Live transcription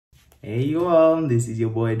Hey you all, this is your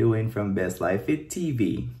boy Dwayne from Best Life Fit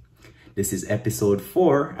TV. This is episode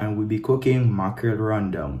 4 and we'll be cooking mackerel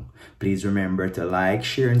rundown. Please remember to like,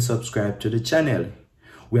 share and subscribe to the channel.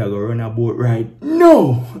 We are gonna run a boat right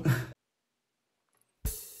now!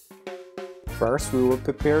 First, we will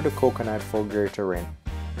prepare the coconut for grating.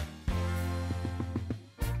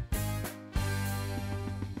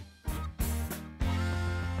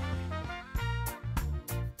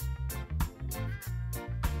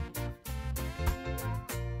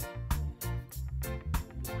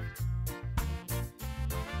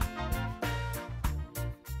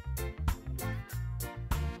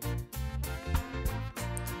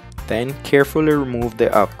 Then carefully remove the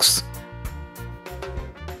husks.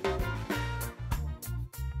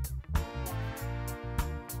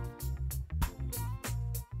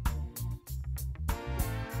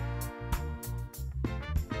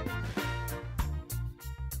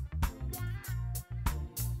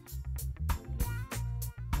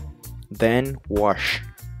 Then wash.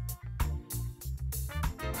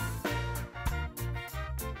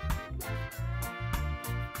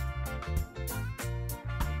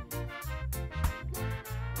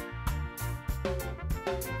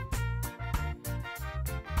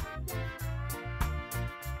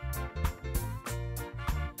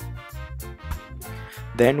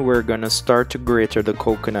 Then we're gonna start to grate the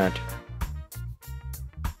coconut.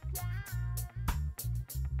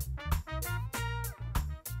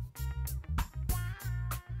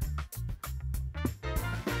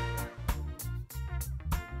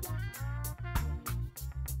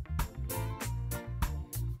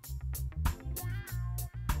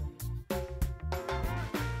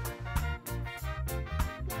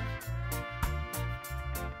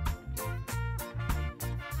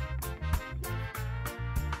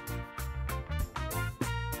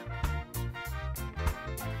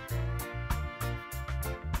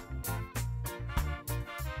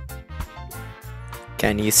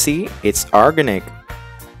 Can you see? It's organic.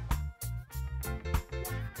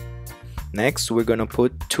 Next, we're gonna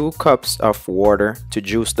put 2 cups of water to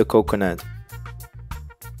juice the coconut.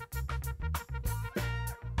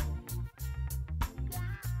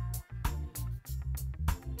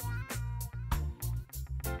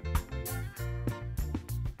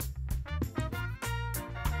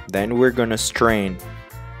 Then we're gonna strain.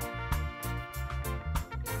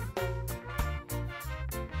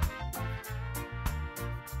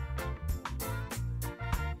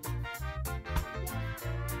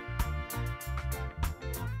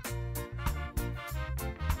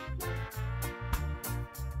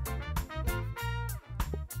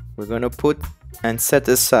 We're gonna put and set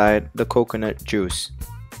aside the coconut juice.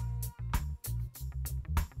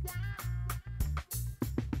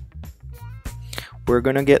 We're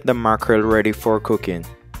gonna get the mackerel ready for cooking.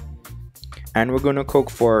 And we're gonna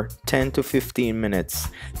cook for 10 to 15 minutes.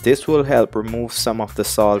 This will help remove some of the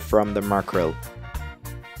salt from the mackerel.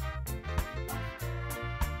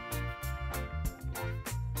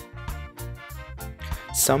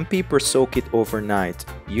 Some people soak it overnight.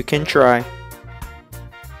 You can try.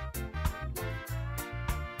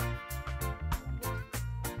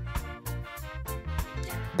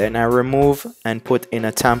 Then I remove and put in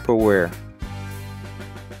a Tupperware.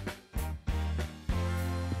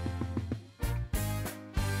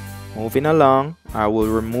 Moving along, I will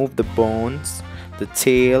remove the bones, the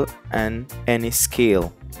tail and any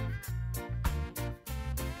scale.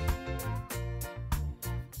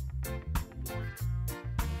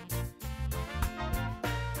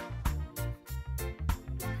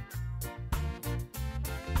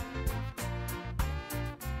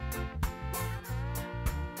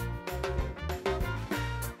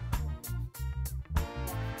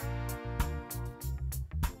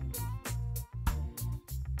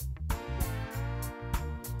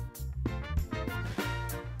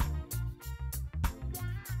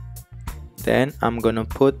 Then I'm gonna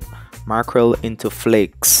put mackerel into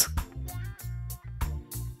flakes.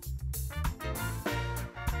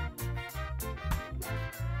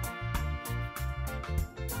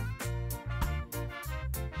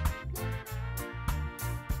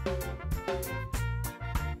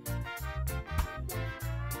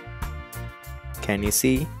 Can you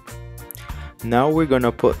see? Now we're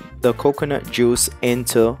gonna put the coconut juice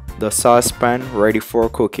into the saucepan ready for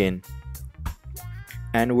cooking.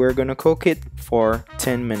 And we're gonna cook it for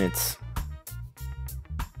 10 minutes.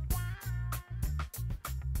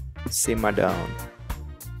 Simmer down.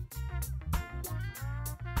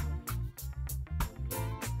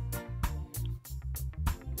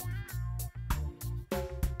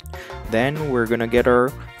 Then we're gonna get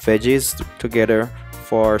our veggies together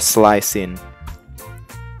for slicing.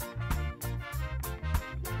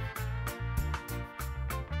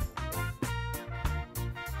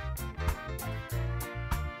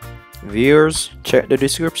 Viewers, check the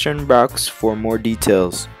description box for more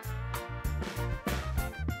details.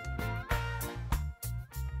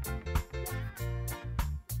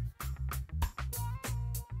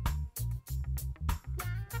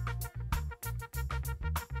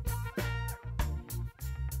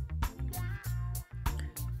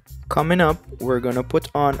 Coming up, we're gonna put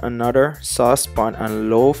on another saucepan on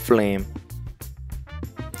low flame,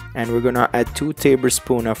 and we're gonna add 2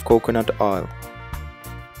 tablespoons of coconut oil.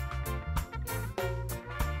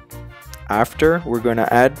 After, we're gonna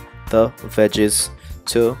add the veggies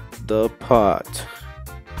to the pot.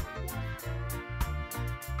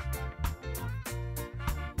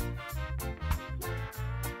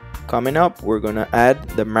 Coming up, we're gonna add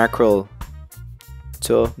the mackerel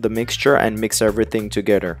to the mixture and mix everything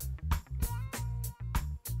together.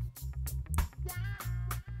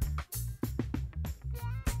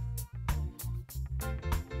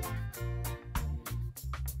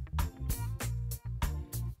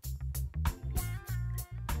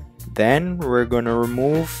 Then we're gonna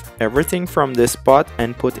remove everything from this pot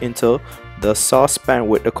and put into the saucepan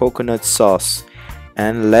with the coconut sauce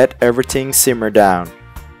and let everything simmer down.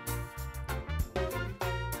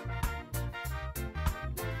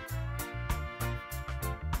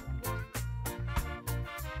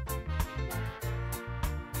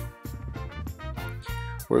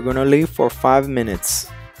 We're gonna leave for 5 minutes.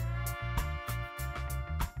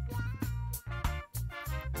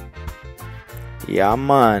 Yeah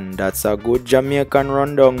man, that's a good Jamaican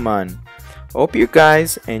rundown man. Hope you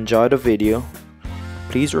guys enjoy the video.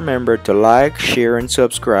 Please remember to like, share and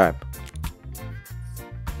subscribe.